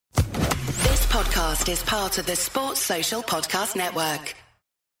podcast is part of the Sports Social Podcast Network.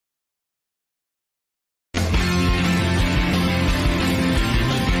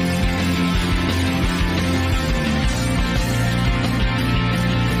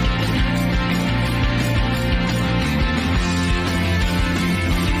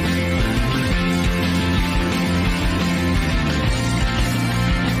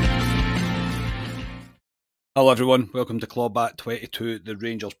 Hello everyone, welcome to Clawback 22, the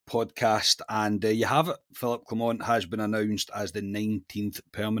Rangers podcast, and you have it, Philippe Clement has been announced as the 19th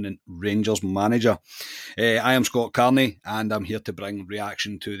permanent Rangers manager. I am Scott Carney and I'm here to bring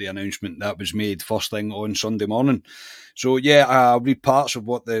reaction to the announcement that was made first thing on Sunday morning. So I'll read parts of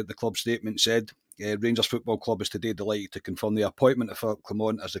what the club statement said. Rangers Football Club is today delighted to confirm the appointment of Philippe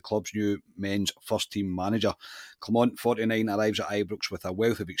Clement as the club's new men's first team manager. Clement, 49, arrives at Ibrox with a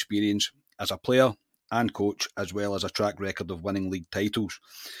wealth of experience as a player and coach, as well as a track record of winning league titles.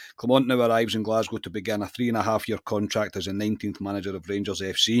 Clement now arrives in Glasgow to begin a 3.5-year contract as the 19th manager of Rangers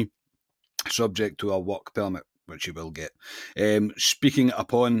FC, subject to a work permit, which he will get. Speaking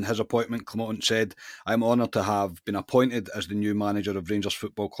upon his appointment, Clement said, "I'm honoured to have been appointed as the new manager of Rangers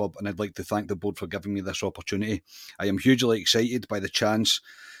Football Club, and I'd like to thank the board for giving me this opportunity. I am hugely excited by the chance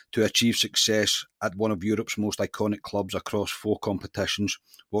to achieve success at one of Europe's most iconic clubs across 4 competitions,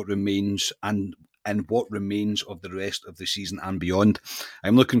 what remains of the rest of the season and beyond.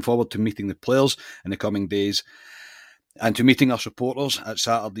 I'm looking forward to meeting the players in the coming days and to meeting our supporters at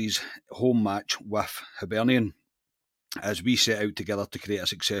Saturday's home match with Hibernian as we set out together to create a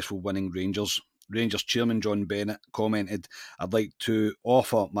successful winning Rangers." Rangers chairman John Bennett commented, "I'd like to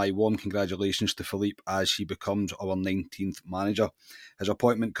offer my warm congratulations to Philippe as he becomes our 19th manager. His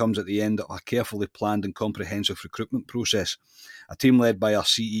appointment comes at the end of a carefully planned and comprehensive recruitment process. A team led by our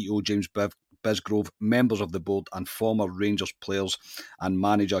CEO James Bisgrove, members of the board and former Rangers players and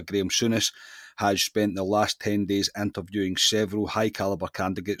manager Graham Souness has spent the last 10 days interviewing several high-calibre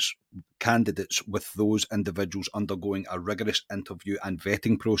candidates, with those individuals undergoing a rigorous interview and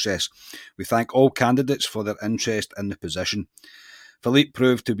vetting process. We thank all candidates for their interest in the position. Philippe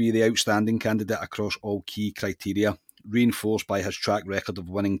proved to be the outstanding candidate across all key criteria, reinforced by his track record of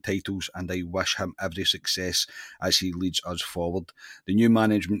winning titles, and I wish him every success as he leads us forward. The new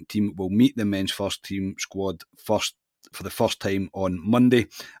management team will meet the men's first team squad for the first time on Monday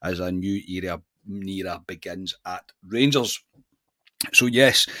as a new era begins at Rangers." So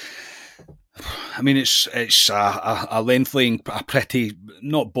yes, I mean, it's a lengthy, a pretty,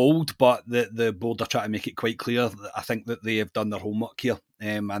 not bold, but the board are trying to make it quite clear. I think that they have done their homework here,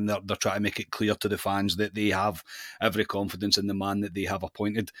 and they're trying to make it clear to the fans that they have every confidence in the man that they have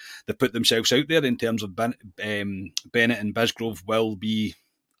appointed. They put themselves out there in terms of Bennett and Bisgrove will be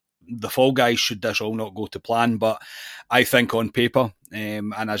the fall guys should this all not go to plan, but I think on paper,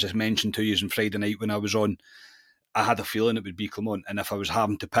 and as I mentioned to you on Friday night when I was on, I had a feeling it would be Clement, and if I was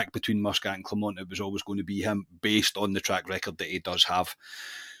having to pick between Muscat and Clement, it was always going to be him based on the track record that he does have.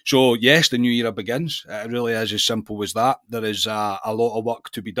 So yes, the new era begins. It really is as simple as that. There is a lot of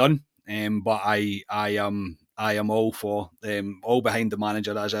work to be done, but I am all for all behind the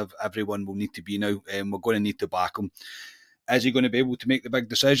manager, as everyone will need to be now. We're going to need to back him. Is he going to be able to make the big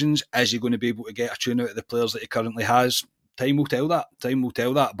decisions? Is he going to be able to get a tune out of the players that he currently has? Time will tell that.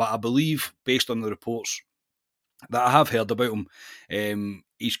 But I believe, based on the reports that I have heard about him,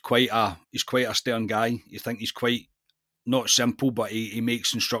 he's quite a stern guy. You think he's quite not simple, but he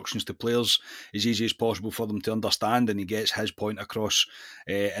makes instructions to players as easy as possible for them to understand, and he gets his point across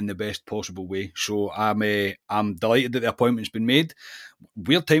in the best possible way. So I'm delighted that the appointment's been made.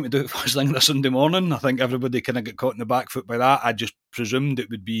 Weird time to do it first thing this Sunday morning. I think everybody kind of got caught in the back foot by that. I just presumed it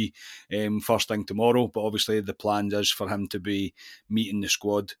would be first thing tomorrow, but obviously the plan is for him to be meeting the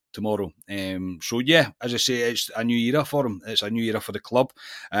squad tomorrow. So yeah, as I say, it's a new era for him. It's a new era for the club,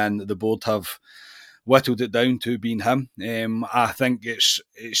 and the board have whittled it down to being him. I think it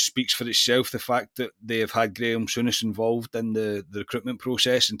speaks for itself, the fact that they have had Graham Souness involved in the recruitment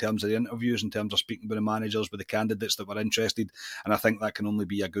process in terms of the interviews, in terms of speaking with the managers, with the candidates that were interested, and I think that can only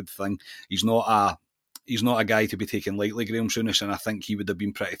be a good thing. He's not a guy to be taken lightly, Graham Souness, and I think he would have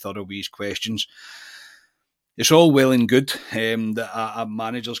been pretty thorough with his questions. It's all well and good that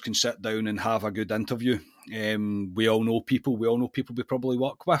managers can sit down and have a good interview. We all know people we probably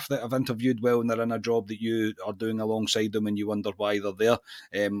work with that have interviewed well and they're in a job that you are doing alongside them and you wonder why they're there.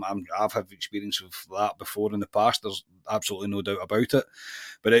 I've had experience of that before in the past. There's absolutely no doubt about it.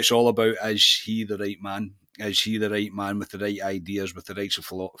 But it's all about, is he the right man? Is he the right man with the right ideas, with the right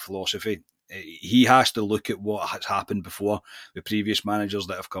philosophy? He has to look at what has happened before, the previous managers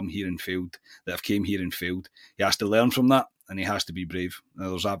that have come here and failed, that have came here and failed. He has to learn from that, and he has to be brave.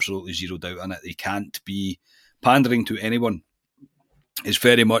 There's absolutely zero doubt in it. He can't be pandering to anyone. It's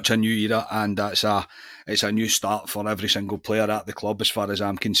very much a new era, and it's a new start for every single player at the club, as far as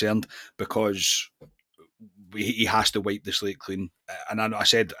I'm concerned, because he has to wipe the slate clean. And I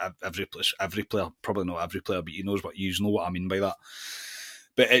said every player, probably not every player, but you know what I mean by that.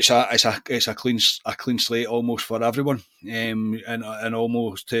 But it's a clean slate almost for everyone, and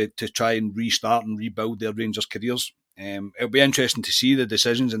almost to try and restart and rebuild their Rangers careers. It'll be interesting to see the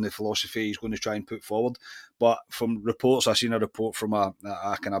decisions and the philosophy he's going to try and put forward. But from reports, I've seen a report from a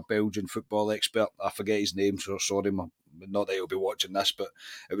kind of Belgian football expert. I forget his name, so sorry, not that he'll be watching this, but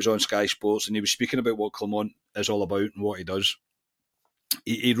it was on Sky Sports, and he was speaking about what Clement is all about and what he does.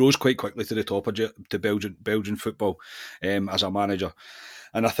 He rose quite quickly to the top of Belgian football as a manager,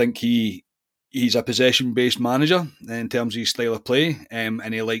 and I think he's a possession-based manager in terms of his style of play,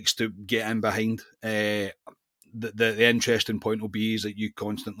 and he likes to get in behind. The interesting point will be is that you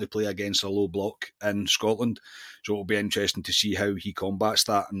constantly play against a low block in Scotland, so it'll be interesting to see how he combats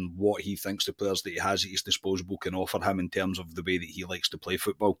that and what he thinks the players that he has at his disposal can offer him in terms of the way that he likes to play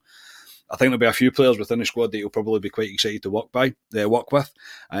football. I think there'll be a few players within the squad that he'll probably be quite excited to work with,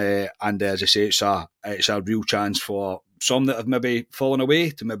 and as I say, it's a real chance for some that have maybe fallen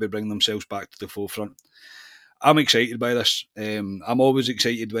away to maybe bring themselves back to the forefront. I'm excited by this. I'm always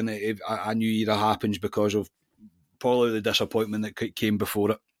excited when a new era happens because of probably the disappointment that came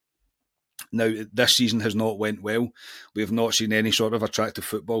before it. Now, this season has not went well. We have not seen any sort of attractive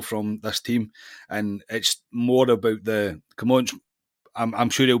football from this team, and it's more about I'm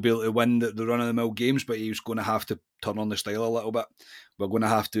sure he'll be able to win the run-of-the-mill games, but he's going to have to turn on the style a little bit. We're going to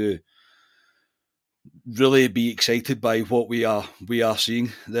have to really be excited by what we are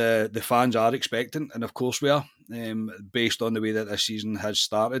seeing. The fans are expectant, and of course we are, based on the way that this season has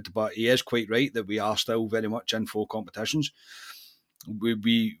started. But he is quite right that we are still very much in full competitions.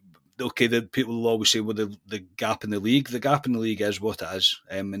 The people will always say, well, the gap in the league. The gap in the league is what it is,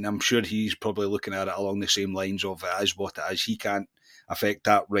 and I'm sure he's probably looking at it along the same lines of it is what it is. He can't affect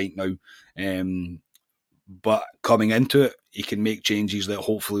that right now. But coming into it, he can make changes that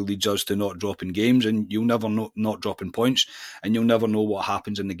hopefully leads us to not dropping games, and you'll never know not dropping points, and you'll never know what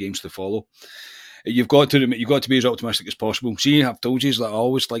happens in the games to follow. You've got to be as optimistic as possible. See, I've told you that I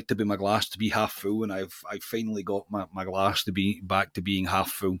always like to be my glass to be half full, and I've finally got my glass to be back to being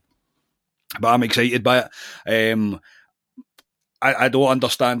half full. But I'm excited by it. I don't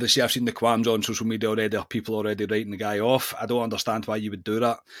understand this. I've seen the qualms on social media already. People already writing the guy off. I don't understand why you would do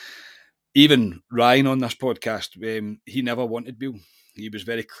that. Even Ryan on this podcast, he never wanted Beale. He was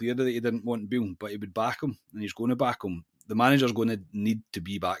very clear that he didn't want Beale, but he would back him, and he's going to back him. The manager's going to need to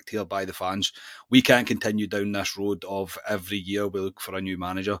be backed here by the fans. We can't continue down this road of every year we look for a new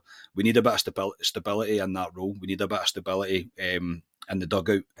manager. We need a bit of stability in that role. We need a bit of stability in the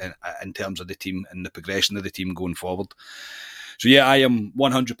dugout in terms of the team and the progression of the team going forward. So yeah, I am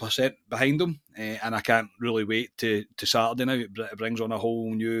 100% behind him, and I can't really wait to Saturday now. It brings on a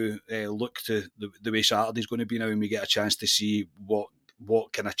whole new look to the way Saturday's going to be now, and we get a chance to see what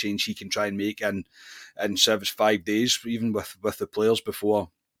kind of change he can try and make in 5 days, even with the players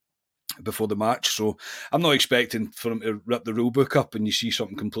before the match. So I'm not expecting for him to rip the rule book up and you see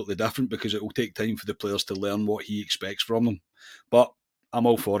something completely different, because it will take time for the players to learn what he expects from them. But I'm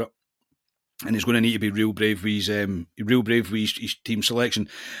all for it. And he's going to need to be real brave with his team selection.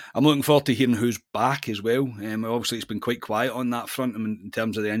 I'm looking forward to hearing who's back as well. Obviously, it's been quite quiet on that front in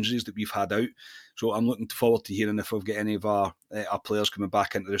terms of the injuries that we've had out. So I'm looking forward to hearing if we've got any of our players coming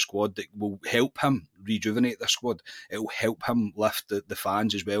back into the squad that will help him rejuvenate the squad. It will help him lift the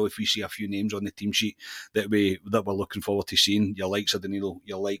fans as well. If we see a few names on the team sheet that we're looking forward to seeing, your likes of Danilo,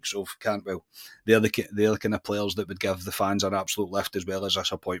 your likes of Cantwell, they're the kind of players that would give the fans an absolute lift as well as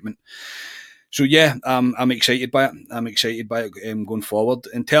this appointment. So yeah, I'm excited by it. I'm excited by it going forward.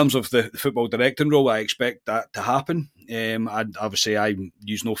 In terms of the football directing role, I expect that to happen. Obviously, I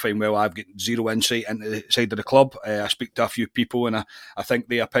use no fine well. I've got zero insight into the side of the club. I speak to a few people, and I think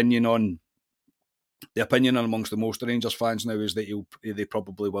the opinion amongst the most Rangers fans now is that they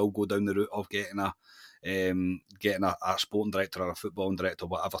probably will go down the route of getting a sporting director or a footballing director,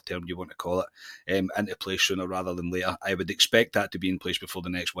 whatever term you want to call it, into place sooner rather than later. I would expect that to be in place before the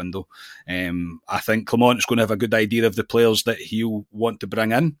next window. I think Clement is going to have a good idea of the players that he'll want to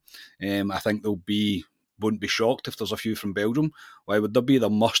bring in. I think there'll be wouldn't be shocked if there's a few from Belgium. Why would there be? There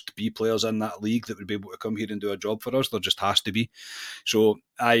must be players in that league that would be able to come here and do a job for us. There just has to be. So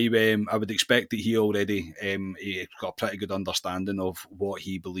I would expect that he already he's got a pretty good understanding of what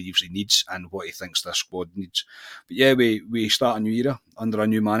he believes he needs and what he thinks this squad needs. But yeah, we start a new era under a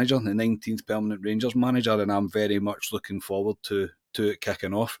new manager, the 19th permanent Rangers manager, and I'm very much looking forward to it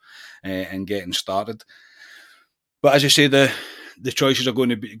kicking off and getting started. But as I say, the choices are going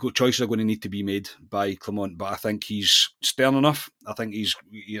to need to be made by Clement. But I think he's stern enough. I think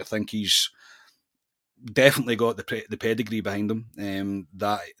he's definitely got the pedigree behind him.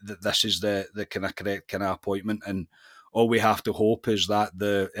 That this is the kind of correct kind of appointment, and all we have to hope is that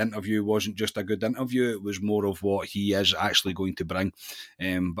the interview wasn't just a good interview; it was more of what he is actually going to bring.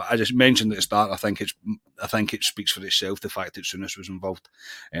 But I just mentioned at the start, I think it speaks for itself, the fact that Souness was involved.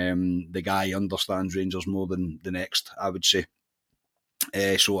 The guy understands Rangers more than the next, I would say.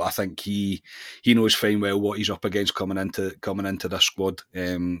 So I think he knows fine well what he's up against coming into this squad,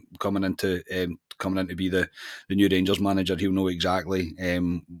 coming in to be the new Rangers manager. He'll know exactly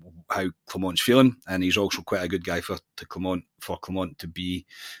how Clement's feeling, and he's also quite a good guy for Clement to be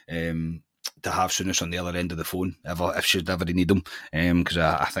to have Souness on the other end of the phone if should ever need him, because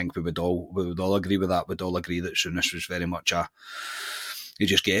I think we would all agree with that. We'd all agree that Souness was very much he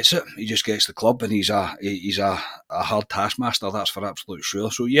just gets it. He just gets the club, and he's a hard taskmaster. That's for absolute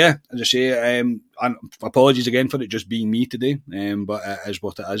sure. So yeah, as I say, and apologies again for it just being me today. But it is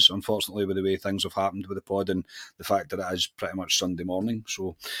what it is. Unfortunately, with the way things have happened with the pod and the fact that it is pretty much Sunday morning.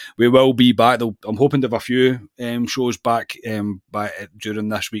 So we will be back. I'm hoping to have a few shows back during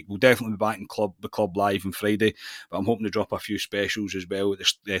this week. We'll definitely be back in the club live on Friday. But I'm hoping to drop a few specials as well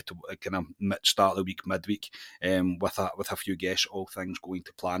to kind of start the week, midweek, with a few guests. All things going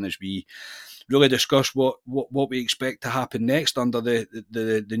to plan as we really discuss what we expect to happen next under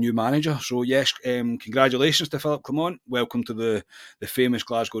the new manager. So yes, congratulations to Philippe Clement. Welcome to the famous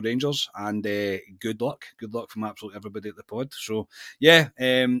Glasgow Rangers, and good luck from absolutely everybody at the pod. So yeah,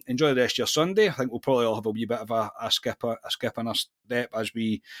 enjoy the rest of your Sunday. I think we'll probably all have a wee bit of a skip in our step as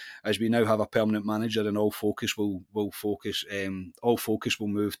we now have a permanent manager, and all focus will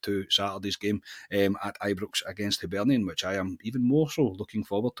move to Saturday's game at Ibrox against Hibernian, which I am even more so looking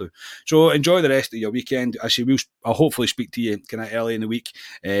forward to. So enjoy the rest of your weekend. I'll hopefully speak to you kind of early in the week.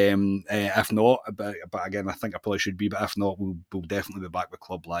 If not, but again, I think I probably should be. But if not, we'll definitely be back with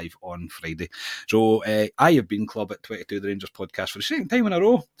Club Live on Friday. So I have been Club at 22, the Rangers podcast, for the second time in a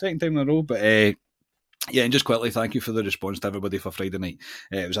row. But yeah, and just quickly, thank you for the response to everybody for Friday night.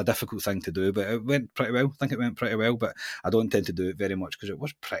 It was a difficult thing to do, but it went pretty well. I think it went pretty well, but I don't intend to do it very much because it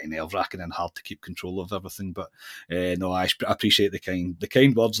was pretty nerve-wracking and hard to keep control of everything. But no, I appreciate the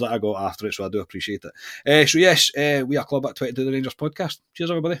kind words that I got after it, so I do appreciate it. So yes, we are Club at 22, the Rangers podcast.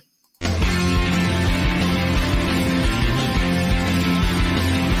 Cheers, everybody.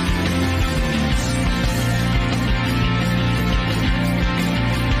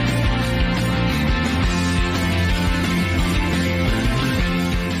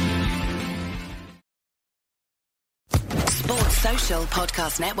 Social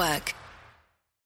Podcast Network.